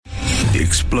The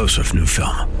explosive new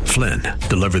film, Flynn,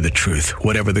 deliver the truth,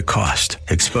 whatever the cost,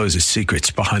 exposes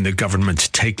secrets behind the government's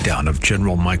takedown of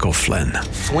General Michael Flynn.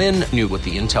 Flynn knew what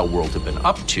the intel world had been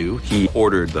up to. He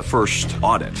ordered the first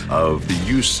audit of the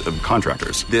use of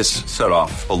contractors. This set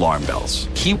off alarm bells.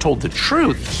 He told the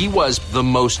truth. He was the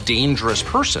most dangerous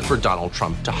person for Donald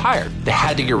Trump to hire. They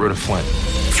had to get rid of Flynn.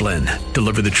 Flynn,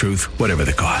 deliver the truth, whatever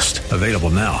the cost. Available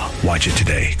now. Watch it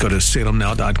today. Go to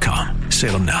salemnow.com.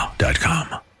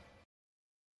 salemnow.com.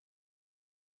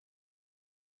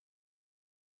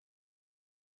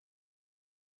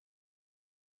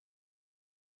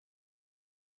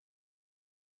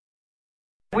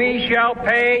 We shall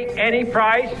pay any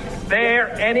price, bear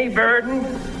any burden,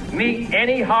 meet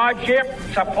any hardship,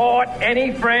 support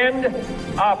any friend,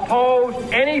 oppose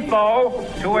any foe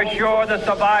to assure the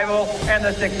survival and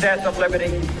the success of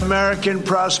liberty. American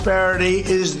prosperity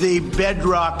is the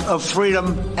bedrock of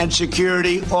freedom and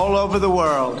security all over the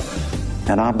world.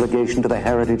 An obligation to the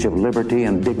heritage of liberty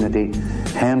and dignity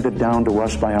handed down to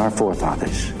us by our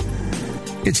forefathers.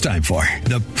 It's time for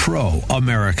the Pro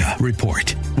America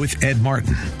Report with Ed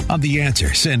Martin on The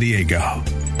Answer San Diego.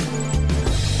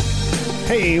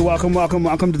 Hey, welcome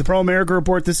to the Pro America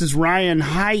Report. This is Ryan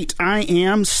Haidt. I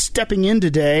am stepping in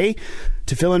today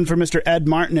to fill in for Mr. Ed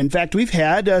Martin. In fact, we've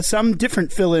had some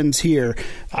different fill-ins here.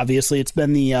 Obviously, it's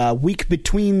been the week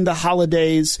between the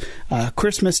holidays,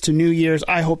 Christmas to New Year's.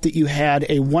 I hope that you had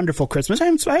a wonderful Christmas. I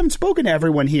haven't spoken to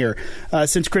everyone here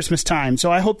since Christmas time,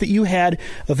 so I hope that you had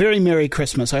a very Merry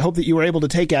Christmas. I hope that you were able to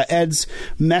take Ed's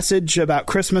message about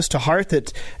Christmas to heart,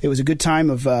 that it was a good time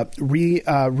of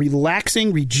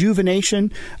relaxing,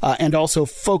 rejuvenation, and also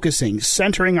focusing,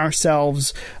 centering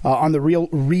ourselves on the real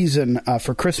reason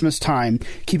for Christmas time,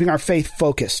 keeping our faith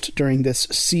focused during this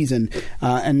season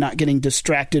and not getting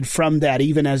distracted from that,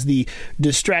 even as the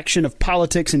distraction of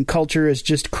politics and culture is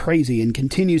just crazy and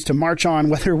continues to march on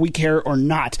whether we care or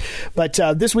not. But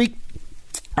this week,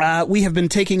 we have been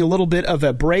taking a little bit of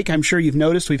a break. I'm sure you've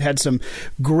noticed we've had some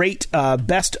great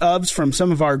best ofs from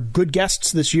some of our good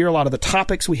guests this year. A lot of the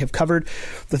topics we have covered,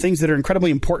 the things that are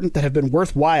incredibly important that have been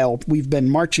worthwhile. We've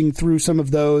been marching through some of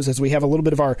those as we have a little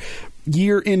bit of our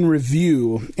year in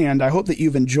review, and I hope that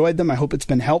you've enjoyed them. I hope it's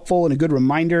been helpful and a good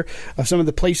reminder of some of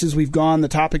the places we've gone, the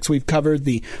topics we've covered,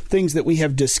 the things that we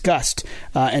have discussed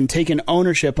and taken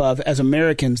ownership of as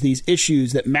Americans, these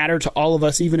issues that matter to all of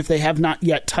us, even if they have not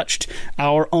yet touched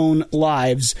our own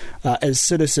lives as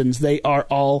citizens. They are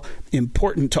all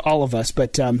important to all of us,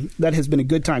 but that has been a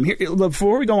good time. Here,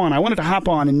 before we go on, I wanted to hop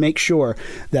on and make sure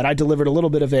that I delivered a little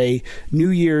bit of a New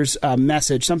Year's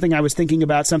message, something I was thinking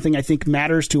about, something I think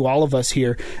matters to all of us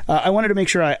here. I wanted to make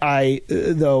sure I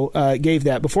gave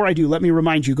that. Before I do, let me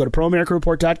remind you, go to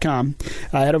proamericareport.com.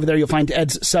 Head over there. You'll find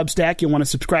Ed's Substack. You'll want to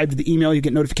subscribe to the email. You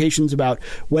get notifications about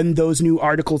when those new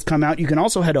articles come out. You can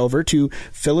also head over to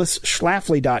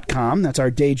phyllisschlafly.com. That's our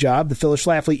day job, the Phyllis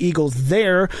Schlafly Eagles.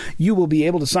 There, you will be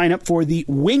able to sign up for the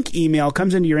Wink email.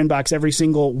 Comes into your inbox every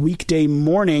single weekday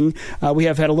morning. We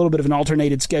have had a little bit of an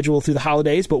alternated schedule through the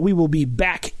holidays, but we will be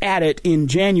back at it in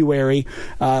January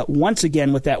once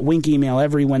again with that Wink email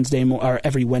every weekday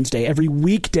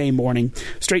morning,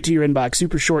 straight to your inbox.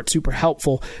 Super short, super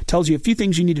helpful. Tells you a few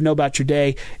things you need to know about your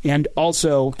day, and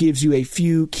also gives you a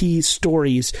few key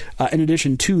stories in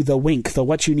addition to the Wink, the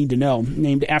what you need to know,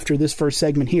 named after this first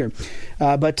segment here.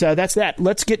 But that's that.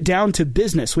 Let's get down to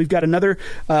business. We've got another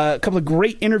couple of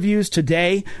great interviews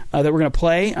today that we're going to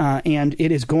play, and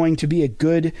it is going to be a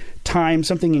good time,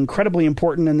 something incredibly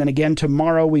important. And then again,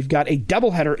 tomorrow, we've got a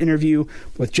doubleheader interview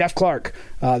with Jeff Clark,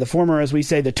 the former, as we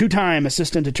say, the two-time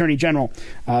Assistant Attorney General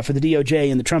for the DOJ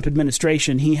in the Trump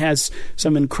administration. He has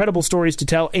some incredible stories to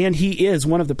tell, and he is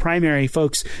one of the primary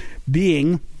folks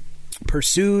being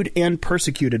pursued and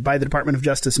persecuted by the Department of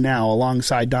Justice now,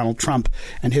 alongside Donald Trump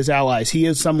and his allies. He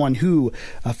is someone who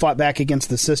fought back against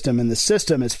the system, and the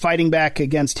system is fighting back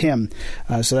against him.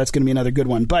 So that's going to be another good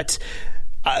one. But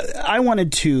I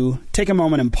wanted to take a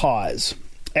moment and pause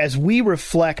as we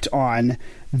reflect on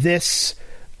this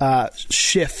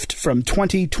shift from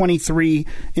 2023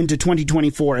 into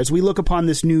 2024. As we look upon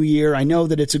this new year, I know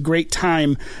that it's a great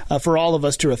time for all of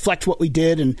us to reflect what we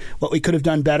did and what we could have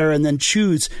done better, and then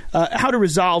choose how to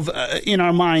resolve in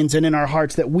our minds and in our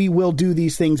hearts that we will do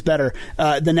these things better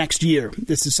the next year.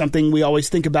 This is something we always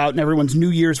think about in everyone's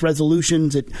New Year's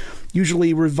resolutions. It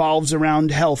usually revolves around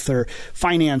health or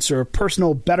finance or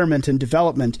personal betterment and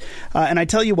development. And I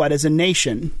tell you what, as a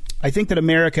nation, I think that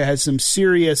America has some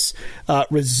serious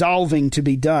resolving to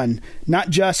be done, not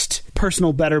just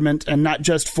personal betterment and not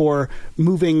just for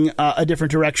moving a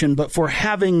different direction, but for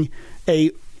having a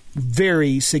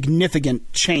very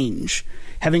significant change,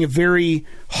 having a very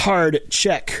hard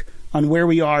check on where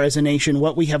we are as a nation,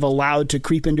 what we have allowed to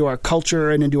creep into our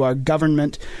culture and into our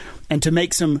government, and to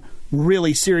make some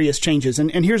really serious changes.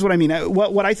 And here's what I mean.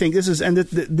 What I think this is, and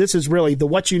this is really the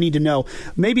what you need to know.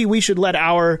 Maybe we should let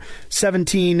our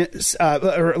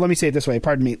or let me say it this way,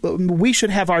 pardon me. We should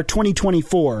have our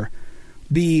 2024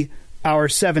 be our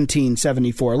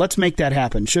 1774. Let's make that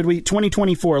happen. Should we?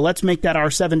 2024, let's make that our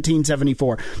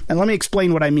 1774. And let me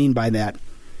explain what I mean by that.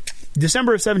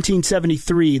 December of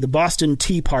 1773, the Boston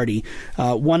Tea Party,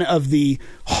 one of the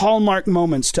hallmark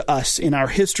moments to us in our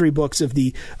history books of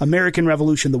the American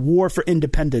Revolution, the War for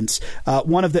Independence,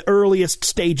 one of the earliest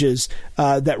stages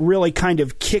that really kind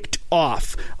of kicked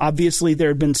off. Obviously, there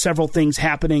had been several things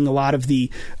happening, a lot of the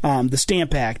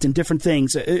Stamp Act and different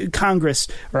things. Congress,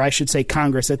 or I should say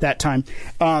Congress at that time,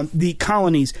 the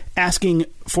colonies asking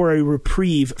for a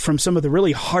reprieve from some of the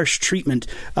really harsh treatment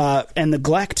and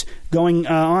neglect going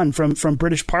on from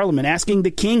British Parliament, asking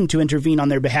the king to intervene on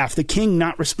their behalf, the king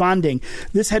not responding.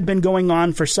 This had been going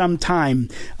on for some time.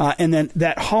 And then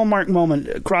that hallmark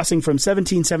moment crossing from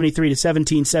 1773 to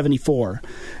 1774,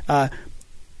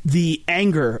 the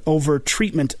anger over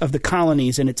treatment of the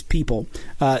colonies and its people,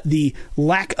 the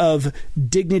lack of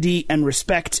dignity and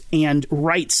respect and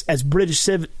rights as British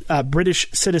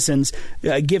citizens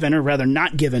given, or rather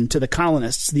not given, to the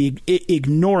colonists, the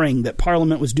ignoring that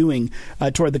Parliament was doing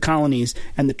toward the colonies,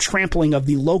 and the trampling of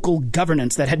the local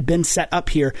governance that had been set up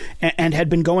here and had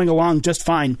been going along just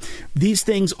fine. These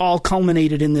things all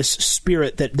culminated in this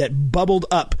spirit that bubbled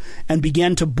up and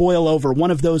began to boil over. One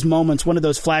of those moments, one of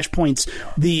those flashpoints,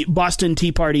 the Boston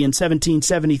Tea Party in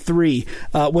 1773,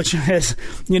 which has,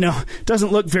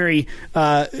 doesn't look very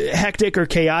hectic or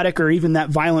chaotic or even that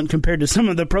violent compared to some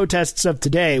of the protests of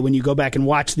today when you go back and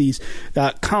watch these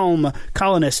calm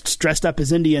colonists dressed up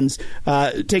as Indians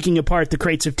taking apart the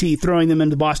crates of tea, throwing them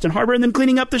into Boston Harbor, and then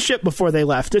cleaning up the ship before they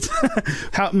left. It's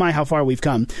how far we've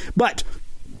come. But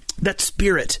that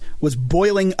spirit was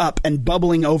boiling up and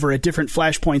bubbling over at different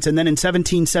flashpoints. And then in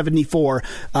 1774,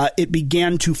 it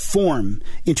began to form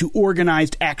into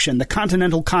organized action. The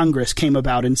Continental Congress came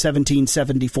about in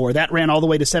 1774. That ran all the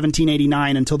way to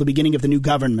 1789 until the beginning of the new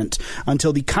government,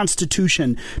 until the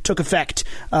Constitution took effect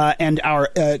and our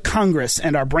Congress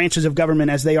and our branches of government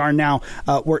as they are now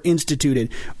were instituted.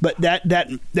 But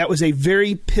that was a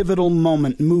very pivotal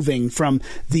moment, moving from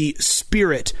the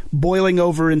spirit boiling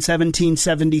over in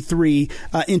 1773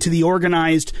 into the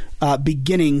organized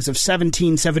beginnings of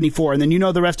 1774. And then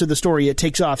the rest of the story. It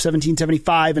takes off.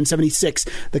 1775 and 76,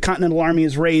 the Continental Army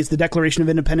is raised. The Declaration of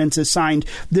Independence is signed.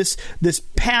 This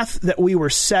path that we were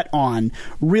set on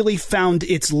really found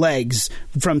its legs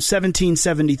from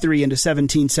 1773 into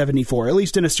 1774, at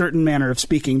least in a certain manner of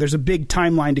speaking. There's a big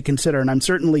timeline to consider, and I'm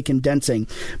certainly condensing.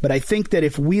 But I think that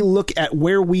if we look at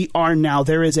where we are now,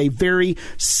 there is a very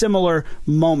similar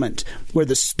moment where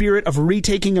the spirit of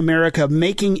retaking America,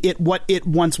 making it what it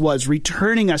once was,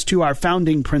 returning us to our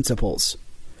founding principles,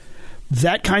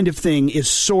 that kind of thing is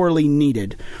sorely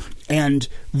needed. And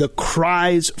the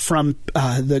cries from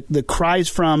the cries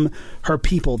from her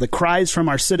people, the cries from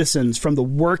our citizens, from the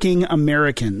working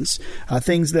Americans,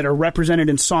 things that are represented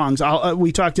in songs.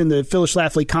 We talked in the Phyllis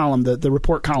Schlafly column, the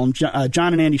report column.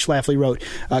 John and Andy Schlafly wrote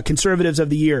Conservatives of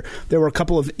the Year. There were a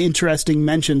couple of interesting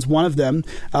mentions. One of them,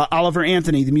 Oliver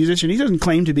Anthony, the musician. He doesn't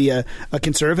claim to be a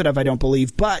conservative, I don't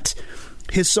believe, but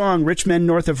his song "Rich Men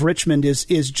North of Richmond" is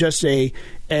just it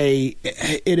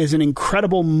is an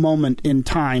incredible moment in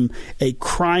time, a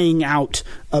crying out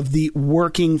of the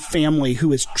working family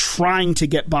who is trying to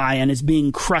get by and is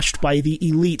being crushed by the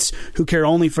elites who care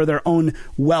only for their own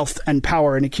wealth and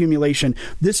power and accumulation.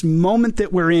 This moment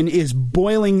that we're in is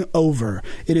boiling over.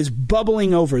 It is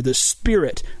bubbling over. The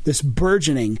spirit, this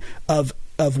burgeoning of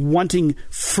wanting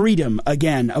freedom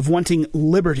again, of wanting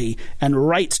liberty and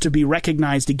rights to be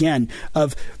recognized again,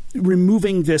 of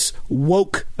removing this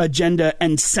woke agenda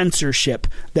and censorship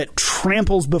that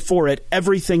tramples before it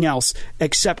everything else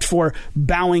except for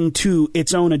bowing to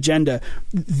its own agenda.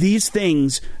 These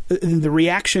things, the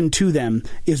reaction to them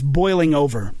is boiling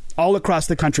over all across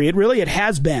the country. It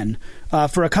has been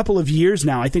for a couple of years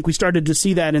now. I think we started to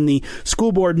see that in the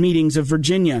school board meetings of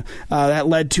Virginia. That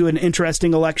led to an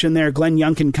interesting election there, Glenn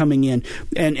Youngkin coming in.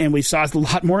 And we saw a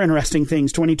lot more interesting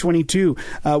things. 2022,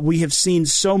 we have seen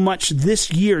so much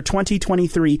this year,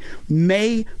 2023.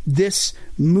 May this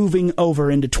moving over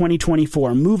into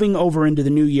 2024, moving over into the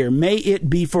new year, may it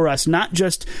be for us not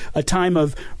just a time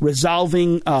of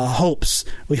resolving hopes.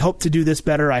 We hope to do this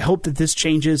better. I hope that this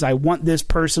changes. I want this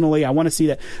personally. I want to see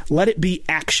that. Let it be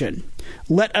action.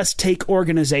 Let us take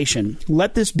organization.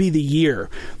 Let this be the year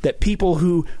that people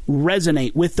who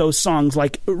resonate with those songs,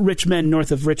 like Rich Men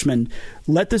North of Richmond,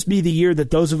 let this be the year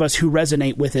that those of us who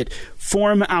resonate with it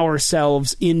form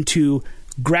ourselves into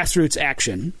grassroots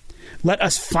action. Let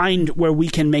us find where we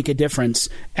can make a difference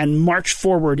and march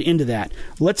forward into that.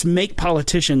 Let's make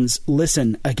politicians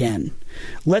listen again.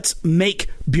 Let's make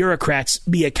bureaucrats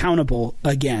be accountable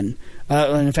again.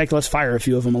 And in fact, let's fire a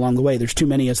few of them along the way. There's too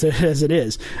many as it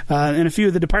is. And a few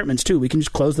of the departments, too. We can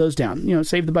just close those down,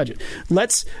 save the budget.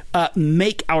 Let's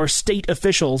make our state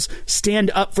officials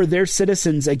stand up for their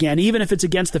citizens again, even if it's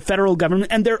against the federal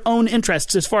government and their own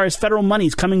interests as far as federal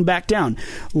money's coming back down.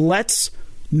 Let's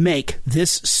make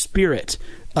this spirit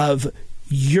of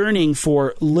yearning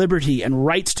for liberty and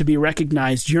rights to be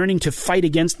recognized, yearning to fight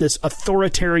against this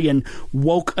authoritarian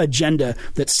woke agenda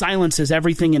that silences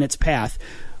everything in its path.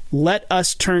 Let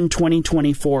us turn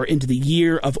 2024 into the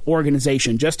year of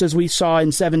organization, just as we saw in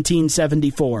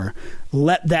 1774.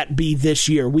 Let that be this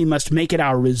year. We must make it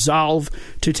our resolve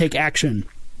to take action.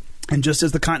 And just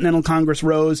as the Continental Congress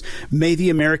rose, may the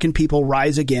American people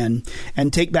rise again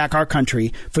and take back our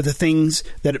country for the things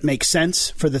that make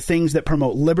sense, for the things that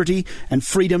promote liberty and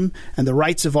freedom and the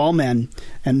rights of all men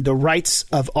and the rights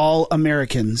of all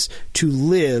Americans to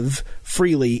live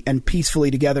freely and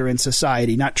peacefully together in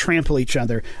society, not trample each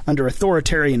other under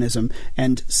authoritarianism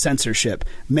and censorship.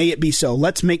 May it be so.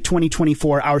 Let's make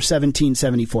 2024 our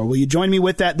 1774. Will you join me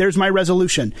with that? There's my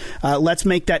resolution. Let's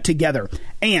make that together,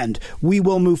 and we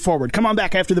will move forward. Come on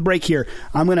back after the break here.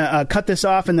 I'm going to cut this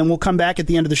off, and then we'll come back at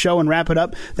the end of the show and wrap it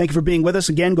up. Thank you for being with us.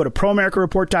 Again, go to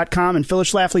proamericareport.com and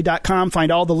phyllisschlafly.com.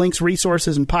 Find all the links,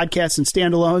 resources, and podcasts and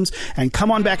standalones, and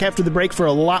come on back after the break for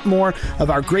a lot more of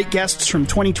our great guests from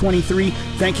 2023.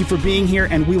 Thank you for being here,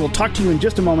 and we will talk to you in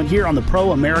just a moment here on the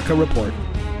Pro America Report.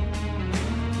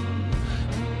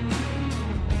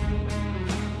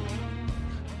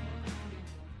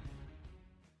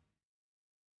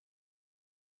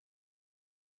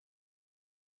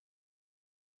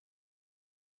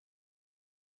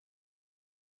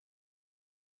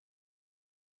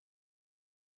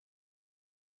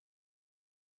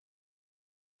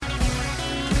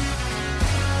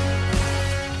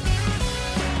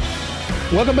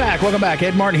 Welcome back.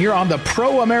 Ed Martin here on the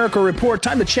Pro America Report.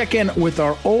 Time to check in with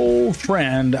our old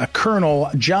friend, Colonel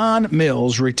John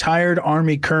Mills, retired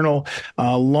Army colonel,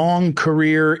 long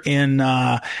career in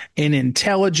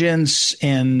intelligence,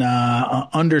 in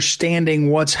understanding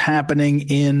what's happening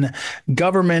in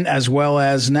government, as well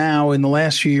as now in the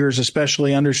last few years,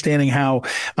 especially understanding how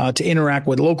to interact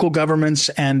with local governments,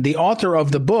 and the author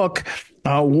of the book,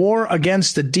 War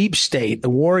Against the Deep State, The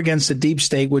War Against the Deep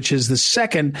State, which is the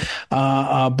second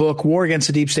book,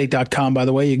 waragainstthedeepstate.com, by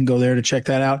the way. You can go there to check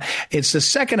that out. It's the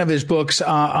second of his books,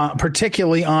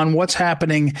 particularly on what's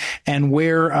happening and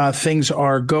where things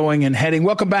are going and heading.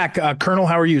 Welcome back, Colonel.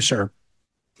 How are you, sir?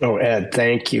 Oh, Ed,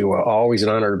 thank you. Always an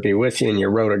honor to be with you. And you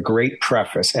wrote a great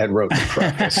preface. Ed wrote the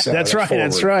preface. That's right.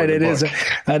 That's right. It is.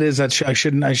 That is. I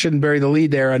shouldn't bury the lead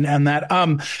there. And that,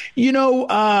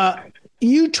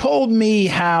 you told me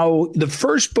how the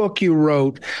first book you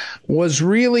wrote was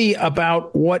really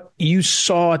about what you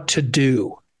saw to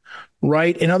do,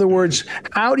 right? In other words,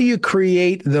 how do you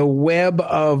create the web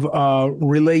of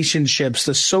relationships,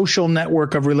 the social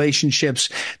network of relationships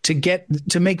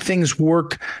to make things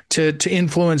work, to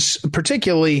influence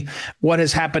particularly what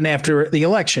has happened after the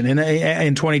election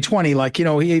in 2020? Like,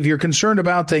 if you're concerned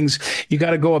about things, you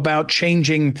got to go about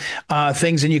changing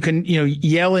things, and you can,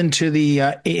 yell into the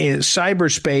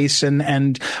cyberspace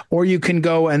or you can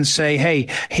go and say, hey,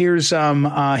 here's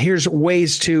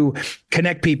ways to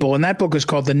connect people. And that book is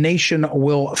called The Nation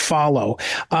Will Follow.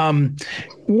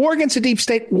 War Against the Deep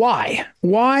State. Why?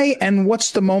 And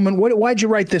what's the moment? Why'd you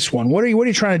write this one? What are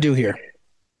you trying to do here?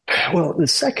 Well, the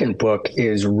second book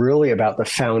is really about the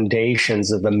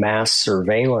foundations of the mass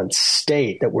surveillance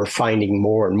state that we're finding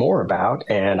more and more about.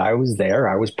 And I was there.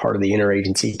 I was part of the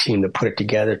interagency team that put it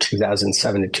together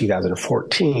 2007 to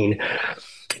 2014.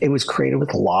 It was created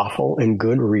with lawful and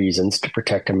good reasons to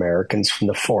protect Americans from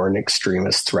the foreign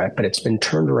extremist threat, but it's been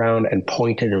turned around and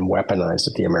pointed and weaponized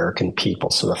at the American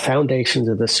people. So the foundations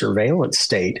of the surveillance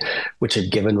state, which have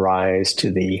given rise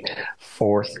to the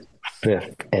fourth,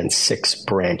 fifth, and sixth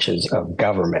branches of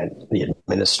government. The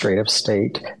administrative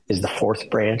state is the fourth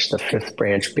branch, the fifth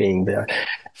branch being the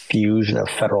fusion of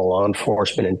federal law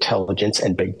enforcement, intelligence,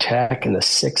 and big tech, and the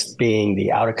sixth being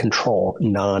the out-of-control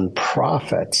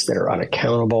nonprofits that are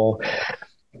unaccountable,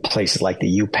 places like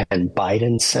the UPenn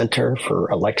Biden Center for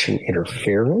Election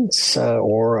Interference,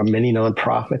 or many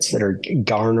nonprofits that are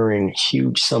garnering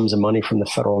huge sums of money from the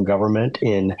federal government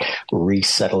in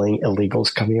resettling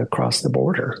illegals coming across the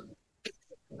border.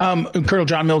 Colonel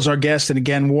John Mills, our guest, and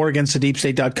again,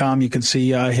 waragainstthedeepstate.com. You can see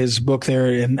his book there,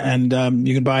 and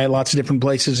you can buy it lots of different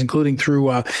places, including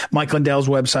through Mike Lindell's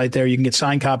website there. You can get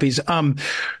signed copies.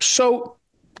 So,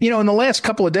 in the last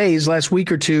couple of days, last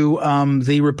week or two,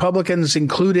 the Republicans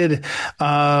included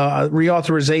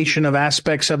reauthorization of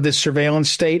aspects of this surveillance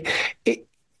state.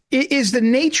 Is the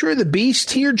nature of the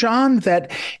beast here, John,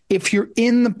 that if you're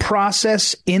in the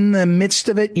process, in the midst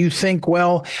of it, you think,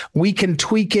 well, we can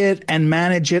tweak it and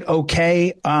manage it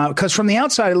okay? Because from the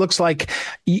outside, it looks like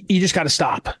you just got to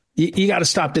stop. You got to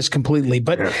stop this completely.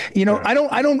 But, I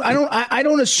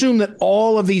don't assume that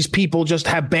all of these people just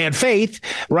have bad faith,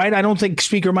 right? I don't think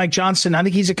Speaker Mike Johnson, I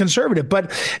think he's a conservative,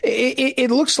 but it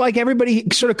looks like everybody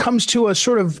sort of comes to a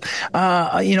sort of,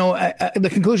 the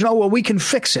conclusion, oh, well, we can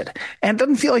fix it. And it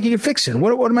doesn't feel like you can fix it.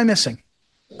 What am I missing?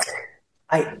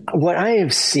 What I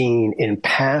have seen in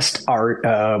past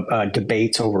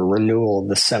debates over renewal of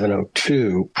the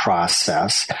 702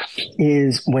 process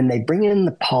is when they bring in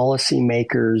the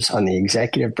policymakers on the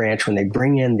executive branch, when they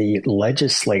bring in the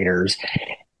legislators,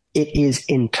 it is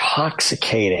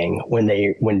intoxicating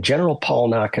when General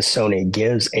Paul Nakasone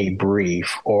gives a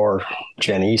brief, or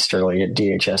Jen Easterly at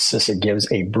DHS CISA gives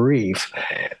a brief.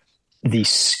 The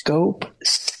scope,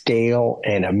 scale,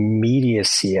 and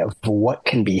immediacy of what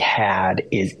can be had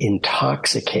is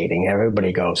intoxicating.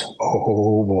 Everybody goes,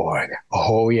 oh boy,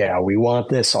 oh yeah, we want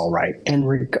this all right.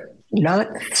 And not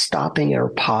stopping or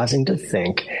pausing to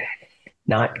think,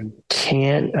 not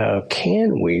can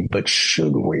we, but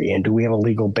should we? And do we have a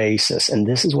legal basis? And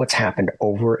this is what's happened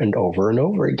over and over and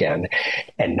over again.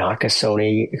 And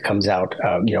Nakasone comes out,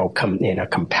 in a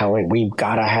compelling, we've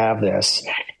got to have this.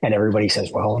 And everybody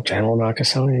says, well, General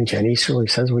Nakasone and Jen Easterly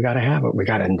says we got to have it.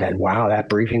 And then, wow, that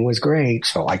briefing was great.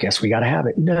 So I guess we got to have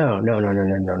it. No.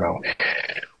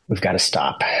 We've got to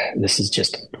stop. This is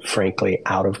just, frankly,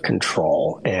 out of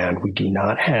control, and we do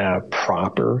not have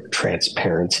proper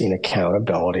transparency and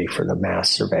accountability for the mass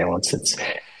surveillance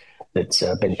that's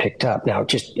been picked up. Now,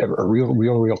 just a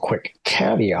real quick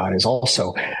caveat is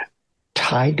also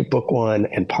tied to book one,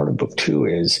 and part of book two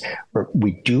is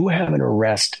we do have an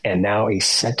arrest and now a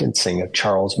sentencing of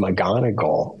Charles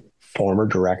McGonigal, former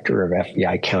director of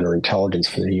FBI counterintelligence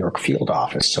for the New York field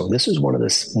office. So this is one of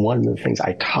the things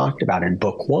I talked about in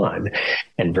book one,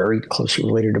 and very closely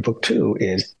related to book two,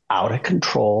 is out of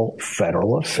control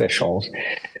federal officials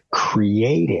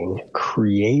creating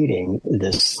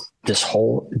this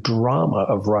whole drama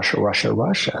of Russia.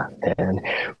 And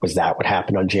was that what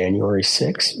happened on January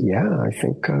 6th? Yeah, I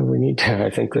think I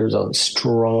think there's a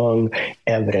strong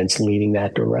evidence leading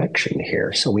that direction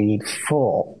here. So we need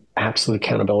full, absolute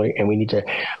accountability, and we need to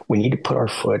put our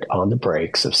foot on the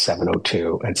brakes of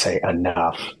 702 and say,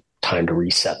 enough, time to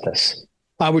reset this.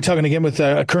 We're talking again with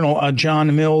Colonel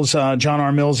John Mills, John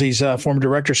R. Mills. He's former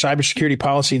director of cybersecurity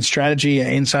policy and strategy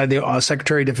inside the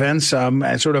Secretary of Defense,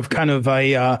 and sort of kind of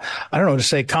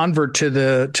convert to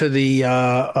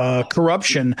the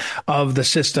corruption of the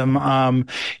system.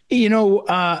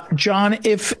 John,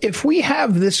 if we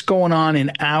have this going on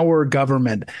in our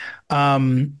government,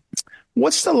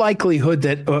 what's the likelihood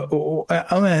that, I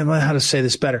don't know how to say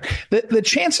this better, the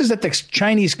chances that the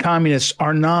Chinese communists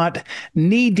are not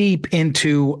knee deep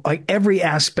into like every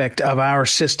aspect of our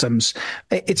systems,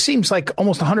 it seems like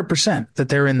almost 100% that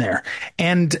they're in there.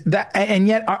 And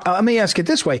yet, let me ask it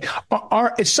this way.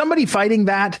 Is somebody fighting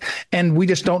that and we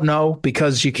just don't know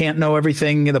because you can't know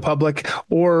everything in the public?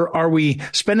 Or are we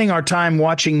spending our time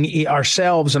watching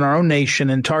ourselves and our own nation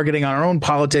and targeting our own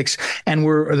politics, and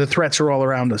the threats are all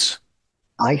around us?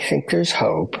 I think there's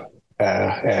hope.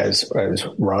 As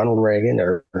Ronald Reagan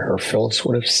or Phyllis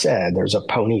would have said, there's a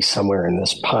pony somewhere in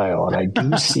this pile, and I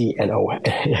do see an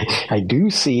awakening. I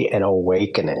do see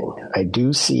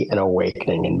an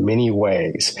awakening in many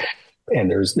ways, and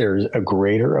there's a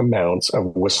greater amounts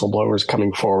of whistleblowers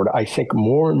coming forward. I think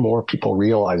more and more people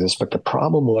realize this, but the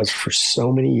problem was for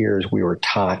so many years we were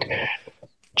taught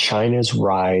China's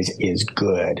rise is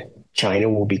good. China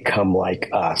will become like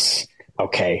us.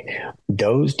 Okay,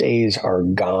 those days are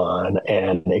gone,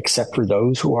 and except for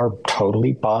those who are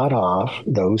totally bought off,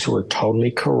 those who are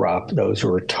totally corrupt, those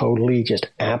who are totally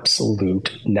just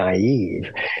absolute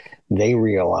naive, they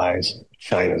realize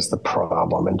China's the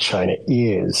problem, and China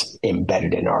is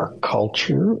embedded in our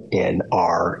culture, in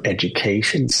our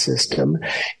education system,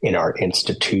 in our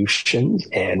institutions,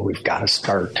 and we've got to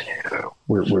start.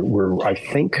 I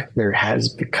think there has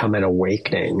become an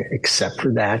awakening, except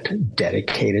for that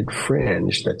dedicated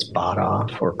fringe that's bought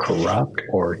off or corrupt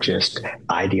or just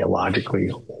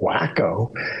ideologically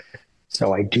wacko.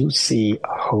 So I do see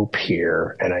hope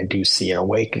here, and I do see an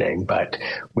awakening, but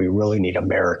we really need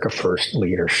America First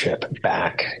leadership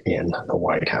back in the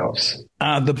White House.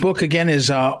 The book, again, is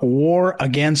War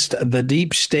Against the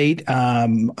Deep State.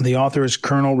 The author is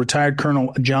retired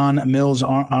Colonel John Mills,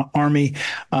 Army,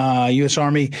 U.S.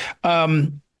 Army.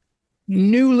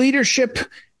 New leadership.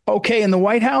 Okay, in the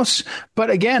White House, but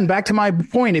again, back to my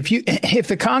point: if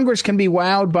the Congress can be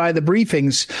wowed by the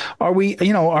briefings, are we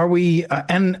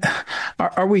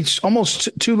almost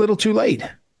too little, too late?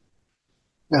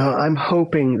 I'm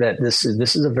hoping that this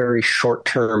is a very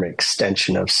short-term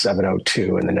extension of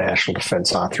 702 in the National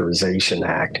Defense Authorization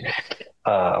Act.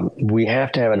 We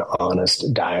have to have an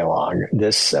honest dialogue.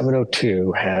 This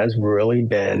 702 has really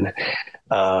been.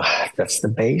 That's the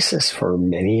basis for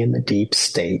many in the deep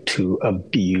state to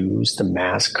abuse the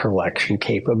mass collection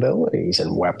capabilities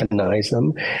and weaponize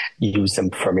them, use them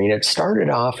it started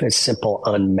off as simple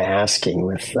unmasking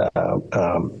with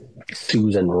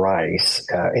Susan Rice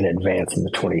in advance of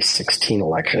the 2016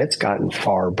 election. It's gotten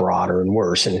far broader and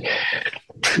worse. And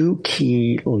two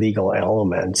key legal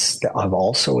elements that have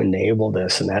also enabled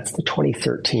this, and that's the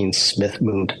 2013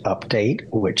 Smith-Moon update,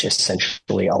 which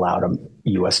essentially allowed a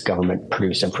U.S.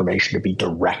 government-produced information to be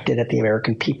directed at the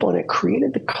American people, and it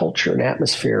created the culture and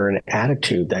atmosphere and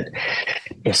attitude that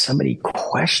if somebody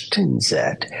questions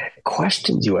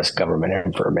U.S. government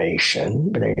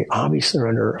information, they obviously are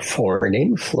under foreign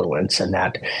influence, and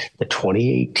that the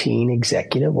 2018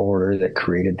 executive order that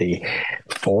created the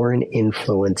Foreign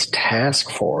Influence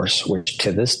Task Force, which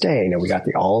to this day, we got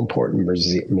the all-important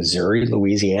Missouri,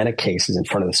 Louisiana cases in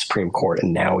front of the Supreme Court,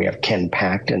 and now we have Ken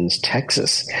Paxton's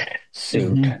Texas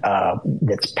suit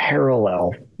that's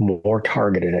parallel, more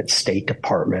targeted at State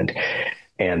Department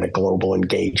and the Global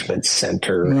Engagement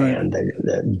Center and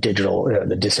the digital,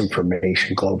 the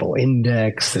Disinformation Global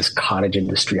Index, this cottage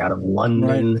industry out of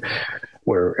London,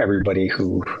 where everybody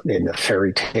who in the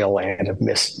fairy tale land of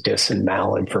dis and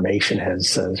malinformation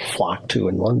has flocked to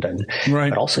in London.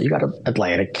 But also you got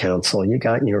Atlantic Council, you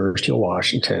got University of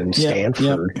Washington,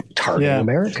 Stanford, targeting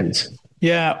Americans.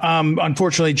 Yeah,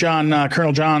 unfortunately,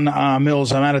 Colonel John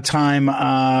Mills, I'm out of time.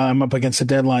 I'm up against the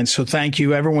deadline. So thank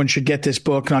you. Everyone should get this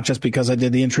book, not just because I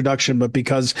did the introduction, but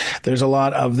because there's a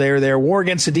lot of there. War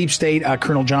Against the Deep State,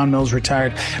 Colonel John Mills,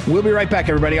 retired. We'll be right back,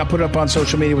 everybody. I'll put it up on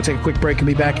social media. We'll take a quick break and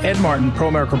be back. Ed Martin, Pro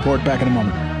America Report, back in a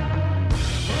moment.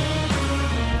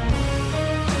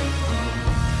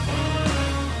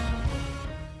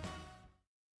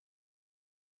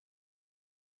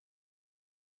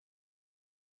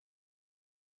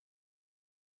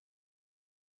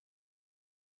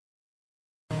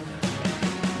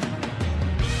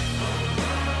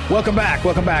 Welcome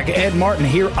back. Ed Martin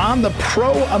here on the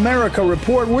Pro America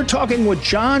Report. We're talking with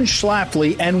John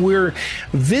Schlafly, and we're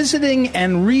visiting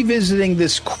and revisiting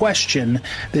this question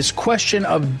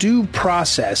of due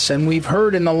process. And we've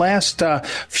heard in the last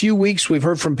few weeks, we've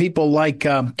heard from people like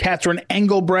Catherine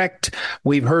Engelbrecht.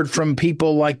 We've heard from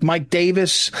people like Mike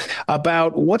Davis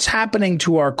about what's happening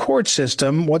to our court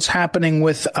system, what's happening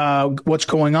with what's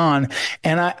going on.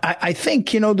 And I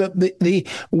think,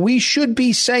 we should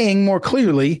be saying more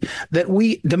clearly that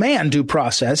we demand due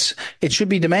process. It should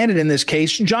be demanded in this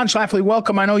case. John Schlafly,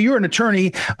 welcome. I know you're an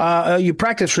attorney. You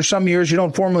practiced for some years. You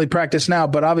don't formally practice now,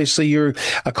 but obviously you're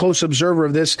a close observer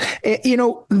of this.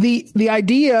 The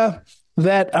idea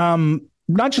that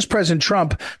not just President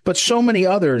Trump, but so many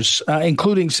others,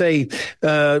 including, say,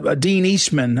 Dean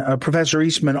Eastman, Professor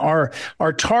Eastman, are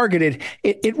targeted.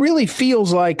 It really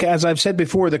feels like, as I've said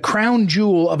before, the crown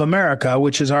jewel of America,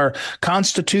 which is our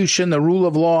Constitution, the rule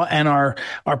of law, and our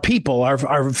people,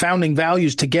 our founding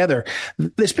values together.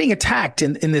 This being attacked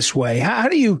in this way. How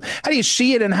do you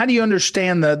see it, and how do you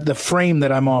understand the frame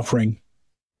that I'm offering?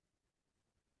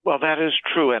 Well, that is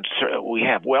true, and we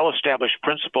have well-established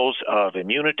principles of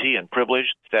immunity and privilege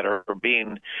that are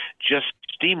being just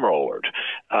steamrollered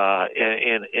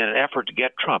in an effort to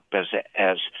get Trump,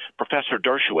 as Professor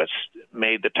Dershowitz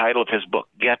made the title of his book,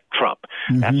 Get Trump.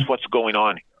 That's what's going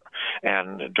on here.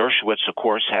 And Dershowitz, of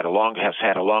course, has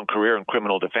had a long career in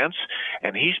criminal defense,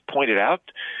 and he's pointed out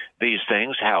these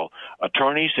things, how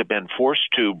attorneys have been forced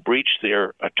to breach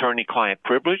their attorney-client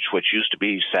privilege, which used to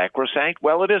be sacrosanct.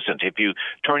 Well, it isn't. If you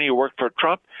work for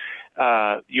Trump,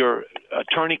 your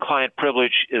attorney-client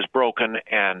privilege is broken,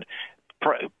 and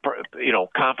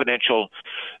confidential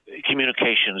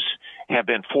communications have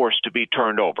been forced to be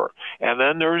turned over. And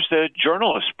then there's the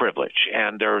journalist privilege,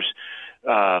 and there's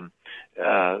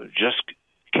just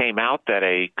came out that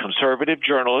a conservative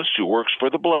journalist who works for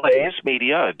the Blaze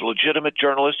Media, a legitimate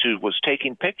journalist who was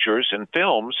taking pictures and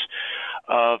films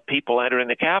of people entering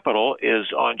the Capitol,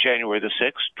 is on January the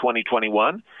 6th,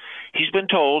 2021. He's been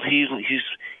told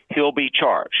he'll be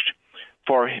charged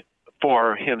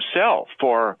for himself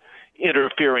for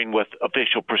interfering with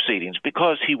official proceedings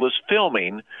because he was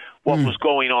filming what was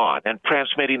going on and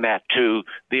transmitting that to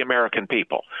the American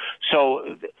people.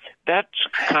 So that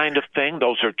kind of thing,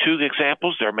 those are two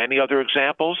examples. There are many other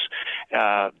examples,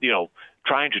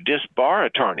 trying to disbar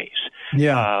attorneys.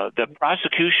 Yeah. The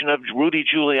prosecution of Rudy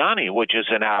Giuliani, which is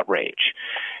an outrage.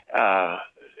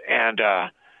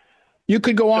 You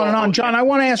could go on and on. John, I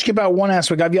want to ask you about one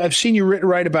aspect. I've seen you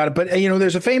write about it, but,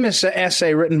 there's a famous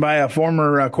essay written by a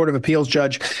former Court of Appeals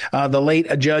judge, the late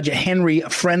Judge Henry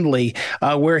Friendly,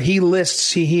 where he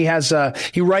lists, he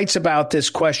writes about this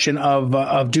question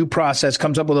of due process,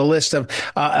 comes up with a list of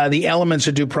the elements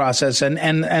of due process.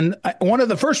 And one of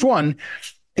the first one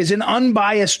is an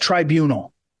unbiased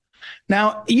tribunal.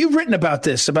 Now, you've written about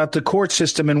this, about the court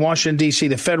system in Washington, D.C.,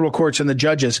 the federal courts and the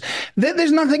judges.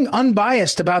 There's nothing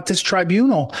unbiased about this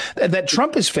tribunal that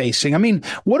Trump is facing. I mean,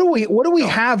 what do we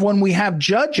have when we have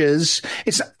judges?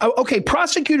 It's okay.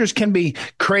 Prosecutors can be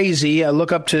crazy.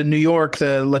 Look up to New York,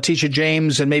 the Letitia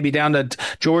James, and maybe down to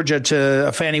Georgia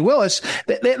to Fani Willis.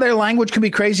 Their language can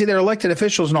be crazy. They're elected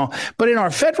officials and all. But in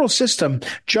our federal system,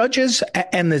 judges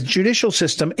and the judicial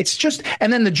system, it's just,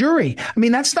 and then the jury. I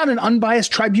mean, that's not an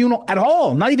unbiased tribunal at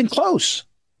all, not even close.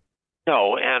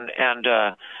 No, and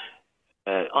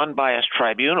unbiased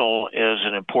tribunal is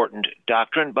an important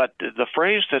doctrine, but the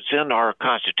phrase that's in our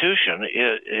Constitution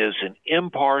is an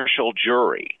impartial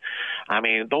jury. I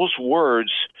mean, those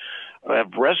words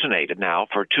have resonated now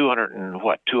for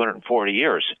 240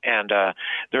 years, and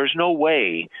there's no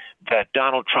way that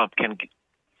Donald Trump can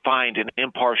find an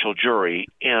impartial jury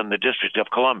in the District of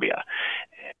Columbia.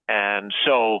 And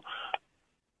so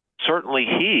certainly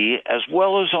he, as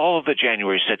well as all of the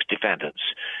January 6th defendants,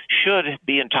 should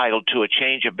be entitled to a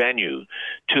change of venue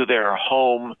to their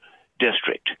home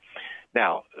district.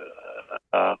 Now,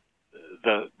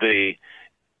 the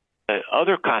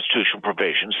other constitutional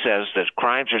provision says that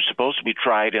crimes are supposed to be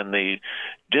tried in the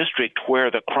district where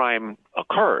the crime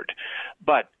occurred.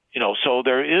 But, so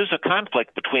there is a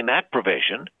conflict between that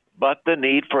provision but the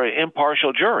need for an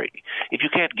impartial jury. If you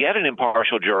can't get an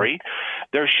impartial jury,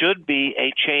 there should be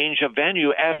a change of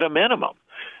venue at a minimum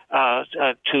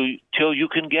till you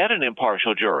can get an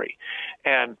impartial jury.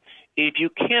 And if you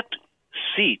can't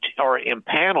seat or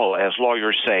impanel, as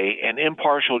lawyers say, an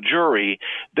impartial jury,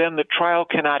 then the trial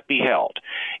cannot be held.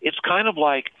 It's kind of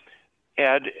like,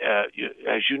 Ed,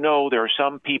 as you know, there are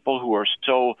some people who are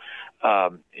so,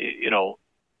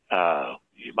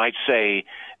 you might say,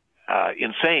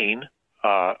 insane,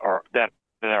 or that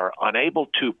are unable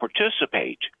to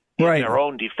participate in their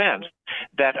own defense,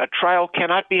 that a trial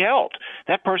cannot be held.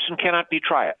 That person cannot be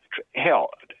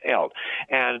held.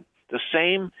 And the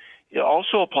same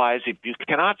also applies if you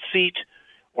cannot seat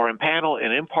or impanel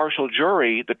an impartial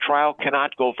jury, the trial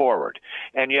cannot go forward.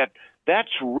 And yet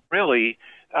that's really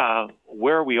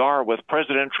where we are with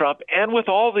President Trump and with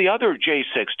all the other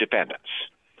J6 defendants.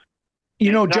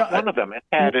 Not one of them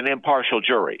had an impartial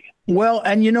jury. Well,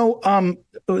 and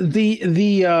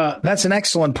that's an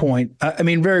excellent point. I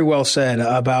mean, very well said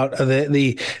about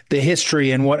the history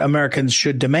and what Americans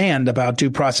should demand about due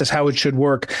process, how it should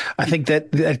work. I think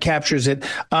that captures it.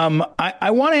 I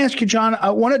want to ask you, John,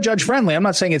 one of Judge Friendly, I'm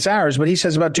not saying it's ours, but he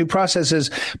says about due process is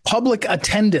public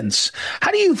attendance. How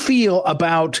do you feel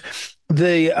about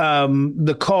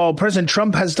the call? President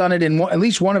Trump has done it in at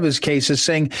least one of his cases,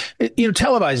 saying,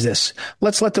 televise this.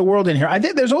 Let's let the world in here. I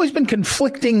think there's always been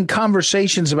conflicting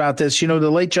conversations about this. The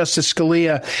late Justice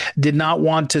Scalia did not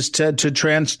want to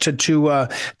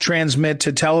transmit,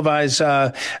 to televise.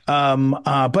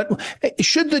 But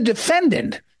should the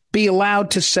defendant be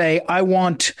allowed to say, I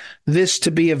want this to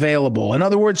be available? In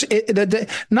other words,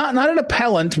 not an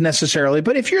appellant necessarily,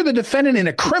 but if you're the defendant in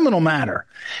a criminal matter,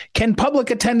 can public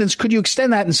attendance, could you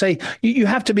extend that and say you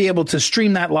have to be able to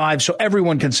stream that live so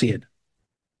everyone can see it?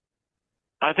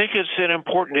 I think it's an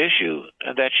important issue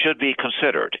that should be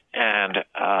considered, and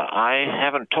I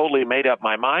haven't totally made up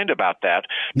my mind about that.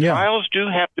 Yeah. Trials do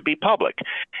have to be public,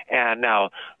 and now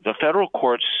the federal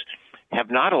courts have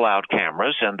not allowed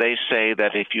cameras, and they say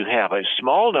that if you have a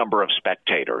small number of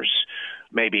spectators,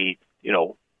 maybe, a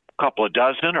couple of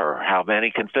dozen or how many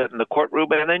can fit in the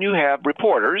courtroom, and then you have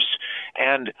reporters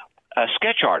and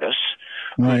sketch artists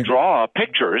who draw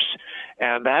pictures,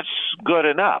 and that's good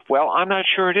enough. Well, I'm not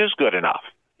sure it is good enough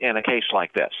in a case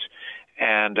like this.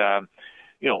 And,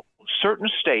 certain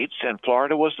states, and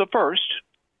Florida was the first,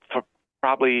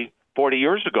 probably 40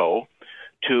 years ago,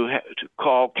 to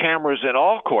call cameras in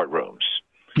all courtrooms.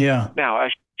 Yeah. Now, I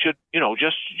should,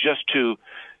 just to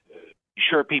be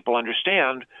sure people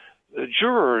understand,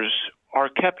 jurors are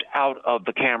kept out of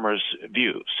the camera's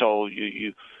view. So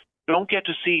you don't get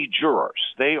to see jurors.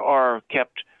 They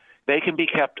can be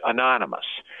kept anonymous.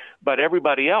 But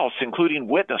everybody else, including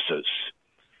witnesses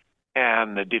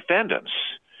and the defendants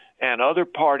and other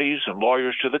parties and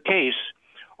lawyers to the case,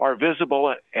 are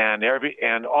visible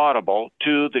and audible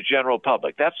to the general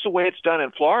public. That's the way it's done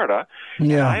in Florida.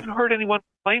 Yeah. I haven't heard anyone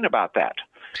complain about that.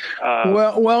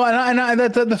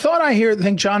 The thought I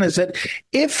think, John, is that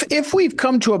if we've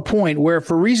come to a point where,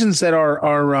 for reasons that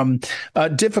are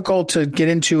difficult to get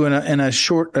into in a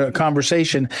short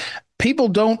conversation, people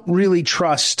don't really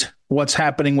trust what's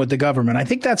happening with the government. I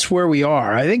think that's where we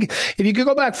are. I think if you could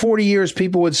go back 40 years,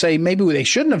 people would say maybe they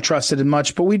shouldn't have trusted it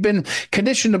much, but we've been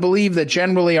conditioned to believe that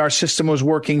generally our system was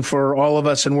working for all of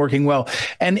us and working well.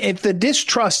 And if the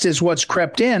distrust is what's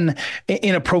crept in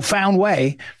a profound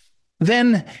way,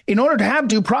 then in order to have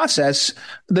due process,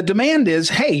 the demand is,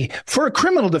 hey, for a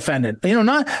criminal defendant,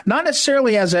 not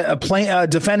necessarily as a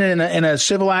defendant in a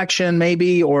civil action,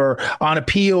 maybe, or on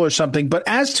appeal or something, but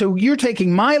as to you're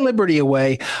taking my liberty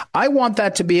away, I want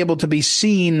that to be able to be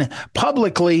seen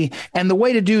publicly. And the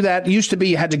way to do that used to be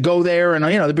you had to go there and,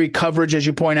 there'd be coverage, as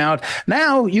you point out.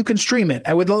 Now you can stream it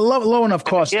with low enough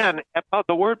cost. Again,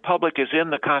 the word public is in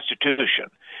the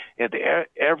Constitution. In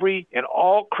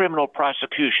all criminal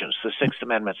prosecutions, the Sixth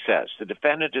Amendment says the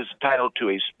defendant is entitled to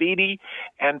a speedy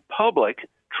and public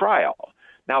trial.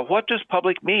 Now, what does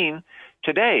public mean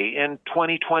today in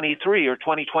 2023 or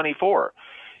 2024?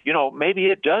 Maybe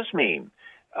it does mean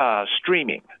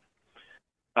streaming.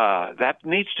 That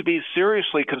needs to be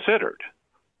seriously considered.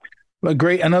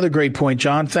 Another great point,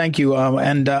 John. Thank you.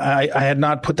 I had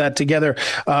not put that together,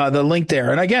 the link there.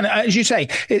 And again, as you say,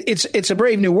 it's a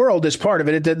brave new world as part of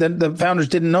it. The founders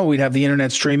didn't know we'd have the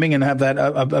internet streaming and have that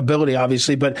ability,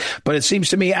 obviously. But it seems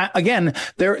to me, again,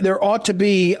 there ought to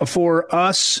be for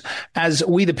us as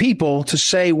we the people to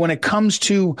say when it comes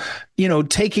to,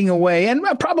 taking away, and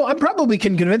I probably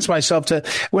can convince myself to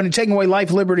when taking away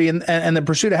life, liberty, and the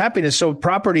pursuit of happiness. So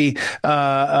property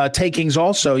takings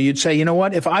also, you'd say, you know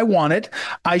what, if I want it,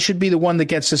 I should be the one that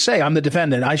gets to say. I'm the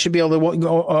defendant. I should be able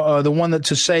to the one that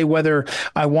to say whether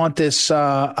I want this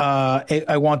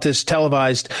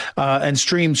televised and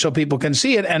streamed so people can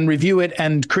see it and review it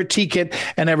and critique it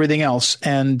and everything else.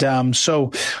 And all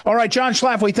right, John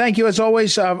Schlafly, thank you as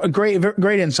always.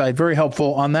 Great insight, very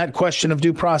helpful on that question of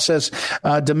due process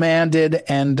demanded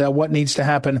and what needs to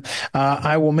happen.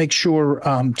 I will make sure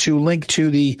to link to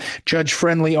the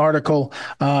judge-friendly article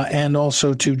and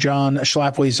also to John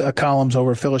Schlafly's columns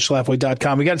over at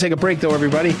phyllisschlafly.com. We got to take a break, though,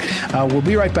 everybody. We'll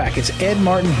be right back. It's Ed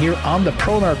Martin here on the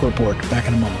Pro America Report. Back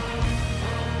in a moment.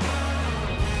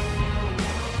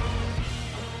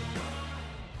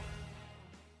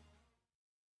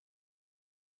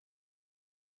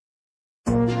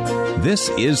 This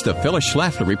is the Phyllis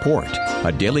Schlafly Report,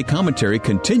 a daily commentary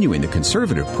continuing the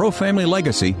conservative pro-family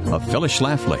legacy of Phyllis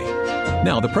Schlafly.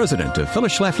 Now, the president of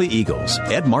Phyllis Schlafly Eagles,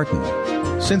 Ed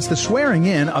Martin. Since the swearing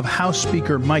in of House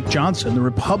Speaker Mike Johnson, the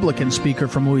Republican speaker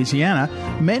from Louisiana,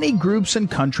 many groups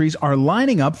and countries are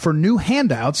lining up for new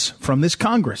handouts from this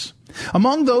Congress.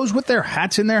 Among those with their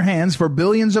hats in their hands for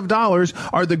billions of dollars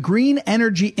are the green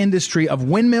energy industry of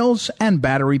windmills and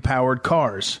battery-powered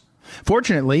cars.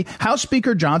 Fortunately, House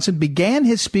Speaker Johnson began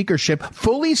his speakership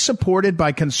fully supported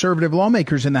by conservative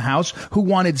lawmakers in the House who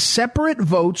wanted separate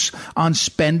votes on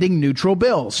spending-neutral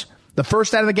bills. The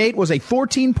first out of the gate was a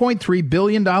 $14.3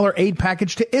 billion aid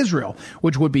package to Israel,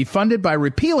 which would be funded by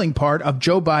repealing part of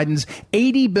Joe Biden's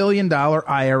 $80 billion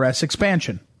IRS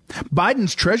expansion.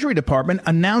 Biden's Treasury Department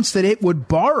announced that it would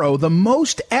borrow the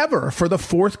most ever for the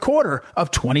fourth quarter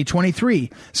of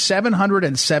 2023,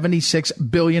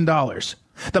 $776 billion.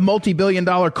 The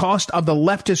multi-billion-dollar cost of the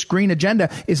leftist green agenda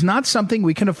is not something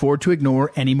we can afford to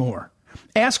ignore anymore.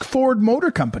 Ask Ford Motor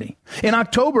Company. In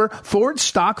October, Ford's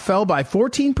stock fell by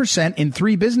 14% in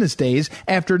 3 business days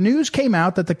after news came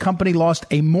out that the company lost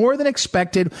a more than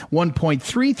expected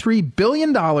 $1.33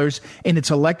 billion in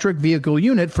its electric vehicle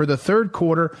unit for the third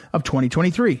quarter of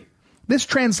 2023. This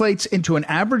translates into an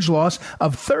average loss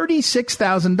of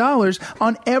 $36,000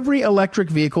 on every electric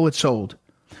vehicle it sold.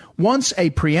 Once a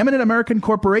preeminent American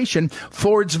corporation,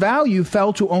 Ford's value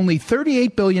fell to only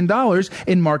 $38 billion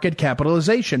in market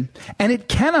capitalization, and it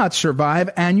cannot survive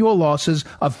annual losses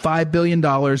of $5 billion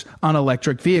on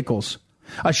electric vehicles.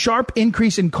 A sharp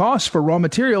increase in costs for raw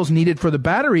materials needed for the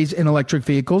batteries in electric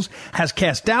vehicles has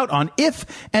cast doubt on if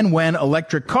and when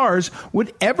electric cars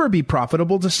would ever be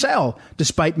profitable to sell,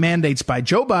 despite mandates by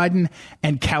Joe Biden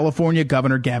and California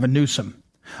Governor Gavin Newsom.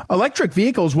 Electric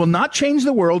vehicles will not change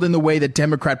the world in the way that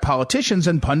Democrat politicians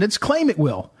and pundits claim it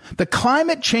will. The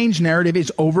climate change narrative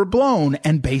is overblown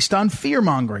and based on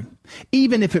fear-mongering.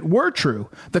 Even if it were true,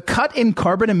 the cut in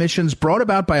carbon emissions brought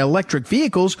about by electric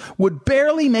vehicles would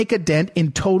barely make a dent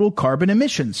in total carbon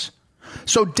emissions.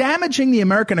 So damaging the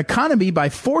American economy by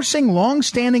forcing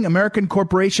long-standing American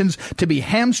corporations to be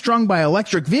hamstrung by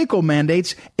electric vehicle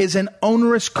mandates is an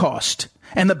onerous cost.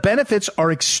 And the benefits are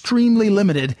extremely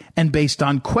limited and based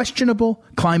on questionable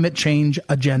climate change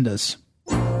agendas.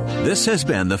 This has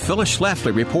been the Phyllis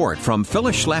Schlafly Report from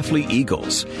Phyllis Schlafly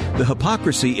Eagles. The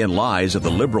hypocrisy and lies of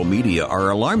the liberal media are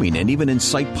alarming and even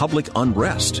incite public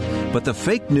unrest. But the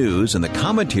fake news and the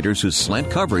commentators who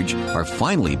slant coverage are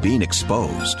finally being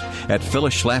exposed. At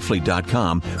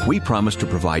phyllisschlafly.com, we promise to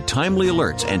provide timely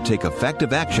alerts and take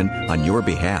effective action on your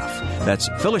behalf. That's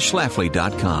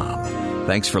phyllisschlafly.com.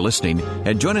 Thanks for listening,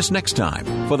 and join us next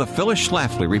time for the Phyllis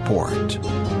Schlafly Report.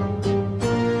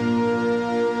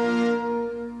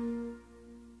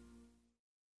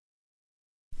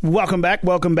 Welcome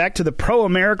back to the Pro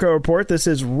America Report. This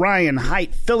is Ryan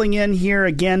Haidt filling in here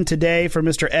again today for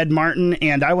Mr. Ed Martin,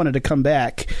 and I wanted to come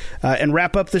back and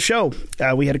wrap up the show.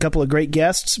 We had a couple of great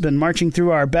guests, been marching through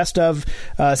our best of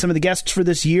some of the guests for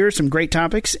this year, some great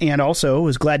topics, and also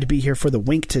was glad to be here for the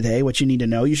Wink today, what you need to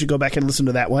know. You should go back and listen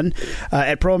to that one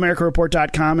at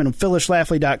proamericareport.com and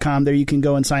phyllisschlafly.com. There you can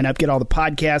go and sign up, get all the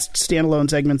podcasts, standalone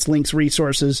segments, links,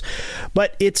 resources.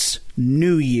 But it's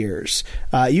New Year's.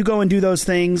 You go and do those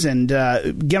things and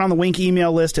get on the Wink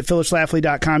email list at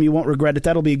phyllisschlafly.com. You won't regret it.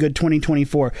 That'll be a good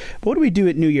 2024. But what do we do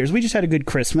at New Year's? We just had a good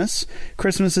Christmas.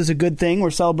 Christmas is a good thing. We're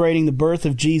celebrating the birth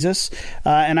of Jesus.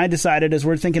 And I decided, as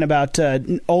we're thinking about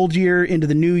old year into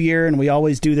the new year, and we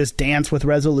always do this dance with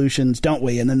resolutions, don't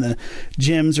we? And then the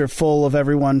gyms are full of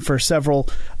everyone for several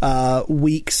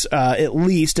weeks, at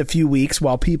least a few weeks,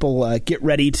 while people get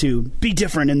ready to be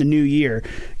different in the new year.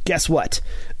 Guess what?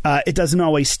 It doesn't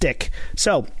always stick.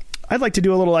 So I'd like to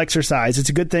do a little exercise. It's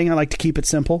a good thing. I like to keep it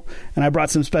simple. And I brought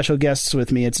some special guests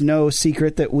with me. It's no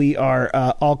secret that we are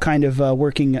all kind of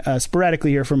working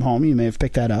sporadically here from home. You may have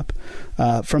picked that up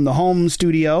from the home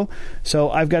studio. So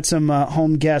I've got some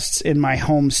home guests in my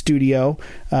home studio.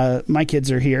 My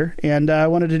kids are here. And I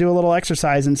wanted to do a little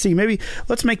exercise and see. Maybe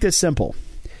let's make this simple.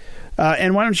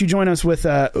 And why don't you join us with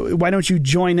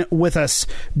us,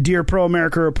 dear Pro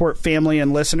America Report family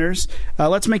and listeners?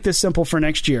 Let's make this simple for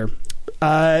next year.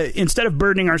 Instead of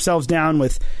burdening ourselves down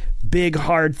with big,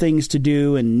 hard things to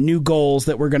do and new goals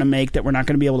that we're going to make that we're not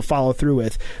going to be able to follow through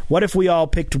with, what if we all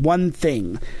picked one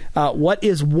thing? What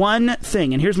is one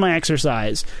thing? And here's my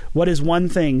exercise. What is one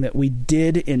thing that we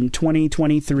did in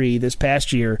 2023, this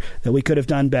past year, that we could have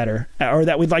done better, or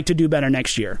that we'd like to do better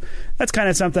next year? That's kind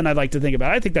of something I'd like to think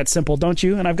about. I think that's simple, don't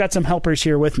you? And I've got some helpers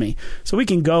here with me, so we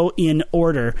can go in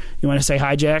order. You want to say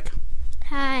hi, Jack?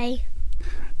 Hi.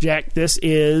 Jack, this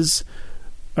is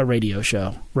a radio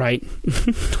show, right?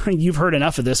 You've heard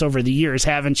enough of this over the years,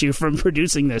 haven't you, from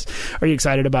producing this? Are you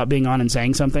excited about being on and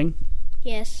saying something?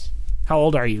 Yes. How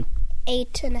old are you?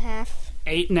 8.5.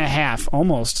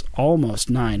 8.5. Almost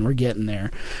 9. We're getting there.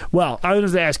 Well, I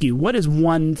was going to ask you, what is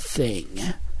one thing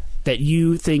that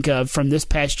you think of from this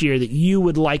past year that you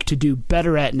would like to do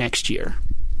better at next year?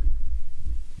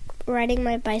 Riding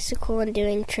my bicycle and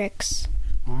doing tricks.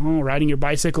 Oh, riding your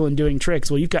bicycle and doing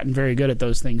tricks. Well, you've gotten very good at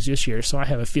those things this year, so I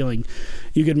have a feeling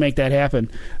you could make that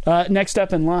happen. Next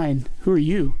up in line, who are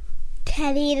you?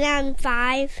 Teddy, and I'm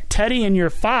 5. Teddy, and you're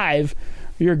 5.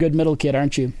 You're a good middle kid,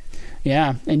 aren't you?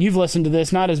 Yeah, and you've listened to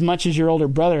this not as much as your older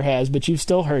brother has, but you've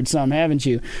still heard some, haven't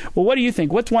you? Well, what do you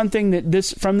think? What's one thing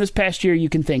that from this past year you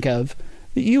can think of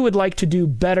that you would like to do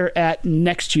better at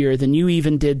next year than you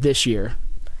even did this year?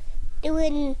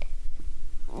 Doing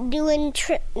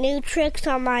new tricks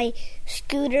on my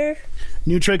scooter.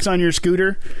 New tricks on your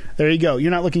scooter? There you go. You're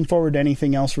not looking forward to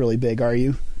anything else really big, are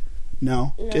you?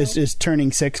 No? Is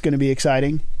turning 6 going to be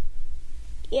exciting?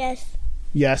 Yes.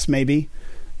 Yes, maybe?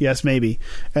 Yes, maybe.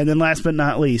 And then last but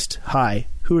not least, hi.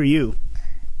 Who are you?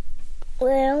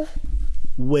 Will.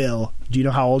 Will. Do you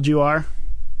know how old you are?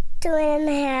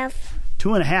 2.5.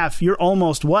 2.5? You're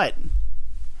almost what?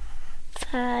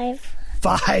 5.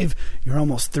 5. You're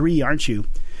almost 3, aren't you?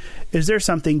 Is there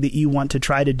something that you want to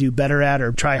try to do better at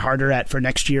or try harder at for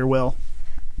next year, Will?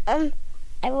 I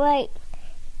like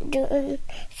doing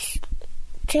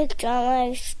tricks on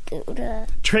my scooter.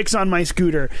 Tricks on my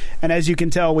scooter. And as you can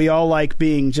tell, we all like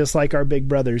being just like our big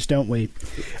brothers, don't we?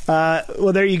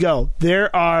 Well, there you go.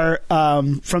 There are,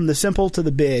 from the simple to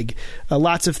the big,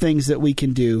 lots of things that we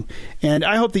can do. And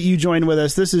I hope that you join with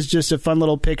us. This is just a fun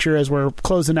little picture as we're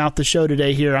closing out the show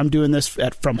today here. I'm doing this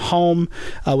from home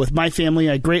with my family.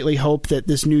 I greatly hope that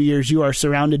this New Year's you are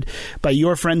surrounded by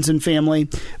your friends and family.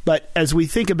 But as we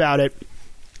think about it,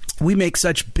 we make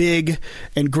such big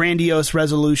and grandiose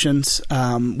resolutions.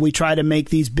 We try to make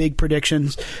these big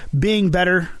predictions, being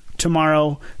better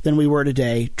tomorrow than we were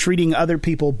today, treating other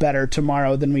people better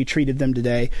tomorrow than we treated them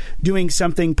today, doing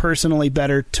something personally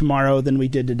better tomorrow than we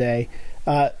did today.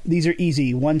 These are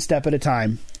easy, one step at a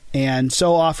time. And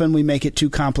so often we make it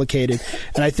too complicated.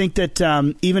 And I think that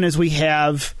even as we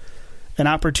have an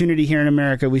opportunity here in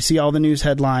America, we see all the news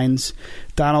headlines,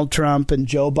 Donald Trump and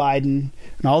Joe Biden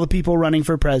and all the people running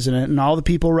for president and all the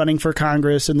people running for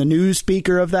Congress and the new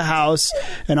Speaker of the House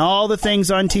and all the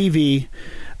things on TV.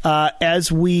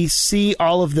 As we see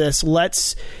all of this,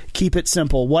 let's keep it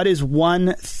simple. What is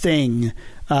one thing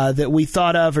that we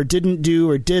thought of or didn't do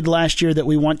or did last year that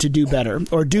we want to do better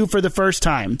or do for the first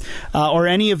time or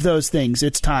any of those things?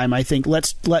 It's time, I think.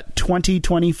 Let's let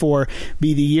 2024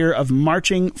 be the year of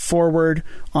marching forward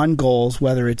on goals,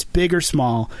 whether it's big or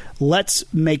small. Let's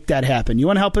make that happen. You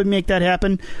want to help me make that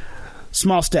happen?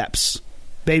 Small steps,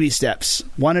 baby steps,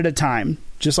 one at a time.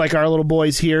 Just like our little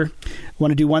boys here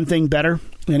want to do one thing better,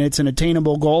 and it's an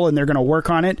attainable goal, and they're going to work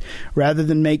on it rather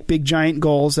than make big, giant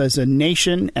goals as a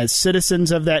nation, as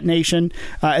citizens of that nation,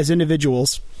 as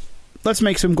individuals. Let's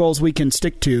make some goals we can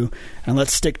stick to, and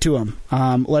let's stick to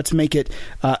them. Let's make it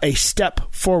a step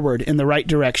forward in the right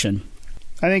direction.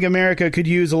 I think America could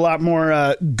use a lot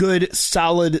more good,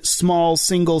 solid, small,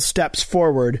 single steps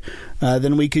forward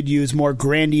than we could use more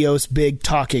grandiose, big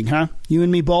talking, huh? You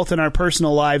and me both in our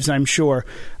personal lives, I'm sure,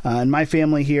 and my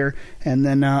family here, and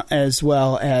then as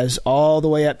well as all the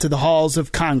way up to the halls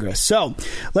of Congress. So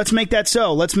let's make that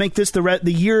so. Let's make this the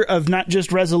year of not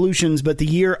just resolutions, but the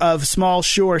year of small,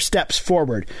 sure steps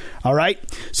forward. All right?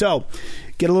 So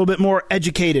get a little bit more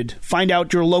educated. Find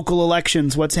out your local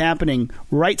elections, what's happening.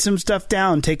 Write some stuff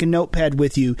down. Take a notepad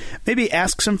with you. Maybe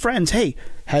ask some friends, hey,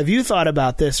 have you thought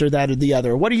about this or that or the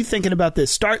other? What are you thinking about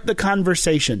this? Start the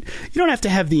conversation. You don't have to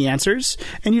have the answers,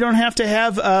 and you don't have to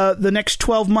have the next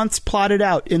 12 months plotted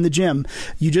out in the gym.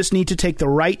 You just need to take the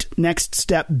right next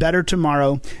step better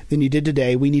tomorrow than you did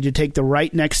today. We need to take the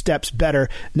right next steps better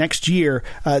next year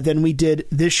than we did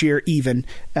this year even.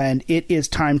 And it is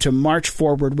time to march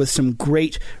forward with some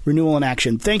great renewal and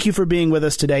action. Thank you for being with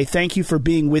us today. Thank you for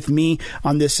being with me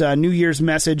on this New Year's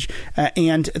message.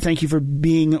 And thank you for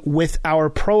being with our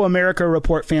Pro-America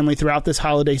Report family throughout this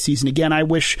holiday season. Again, I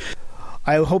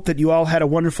hope that you all had a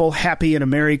wonderful, happy, and a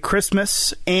Merry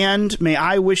Christmas. And may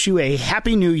I wish you a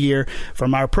Happy New Year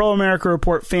from our Pro-America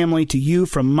Report family to you,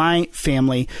 from my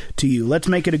family to you. Let's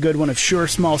make it a good one of sure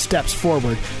small steps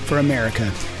forward for America.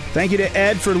 Thank you to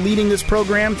Ed for leading this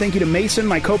program. Thank you to Mason,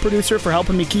 my co-producer, for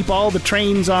helping me keep all the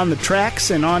trains on the tracks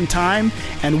and on time.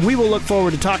 And we will look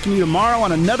forward to talking to you tomorrow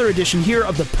on another edition here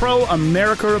of the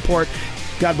Pro-America Report.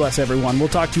 God bless everyone. We'll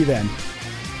talk to you then.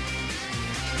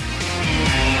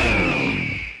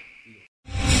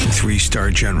 Three-star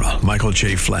General Michael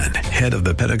J. Flynn, head of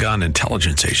the Pentagon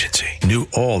Intelligence Agency, knew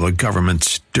all the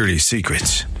government's dirty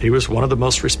secrets. He was one of the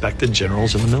most respected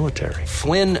generals in the military.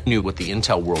 Flynn knew what the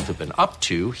intel world had been up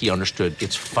to. He understood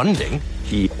its funding.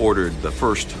 He ordered the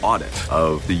first audit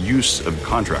of the use of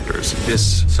contractors.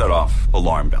 This set off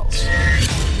alarm bells.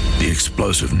 The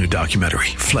explosive new documentary,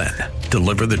 Flynn,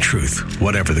 Deliver the Truth,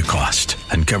 Whatever the Cost,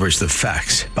 uncovers the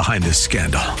facts behind this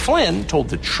scandal. Flynn told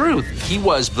the truth. He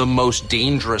was the most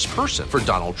dangerous person for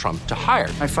Donald Trump to hire.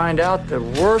 I find out the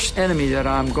worst enemy that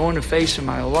I'm going to face in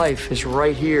my life is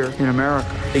right here in America.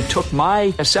 They took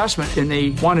my assessment and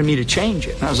they wanted me to change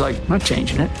it. And I was like, I'm not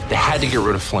changing it. They had to get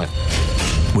rid of Flynn.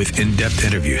 With in-depth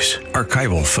interviews,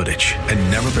 archival footage,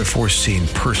 and never-before-seen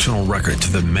personal records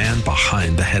of the man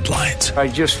behind the headlines. I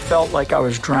just felt like I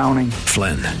was drowning.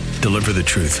 Flynn, Deliver the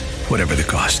Truth, Whatever the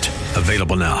Cost.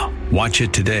 Available now. Watch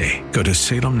it today. Go to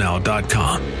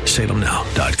salemnow.com.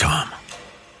 salemnow.com.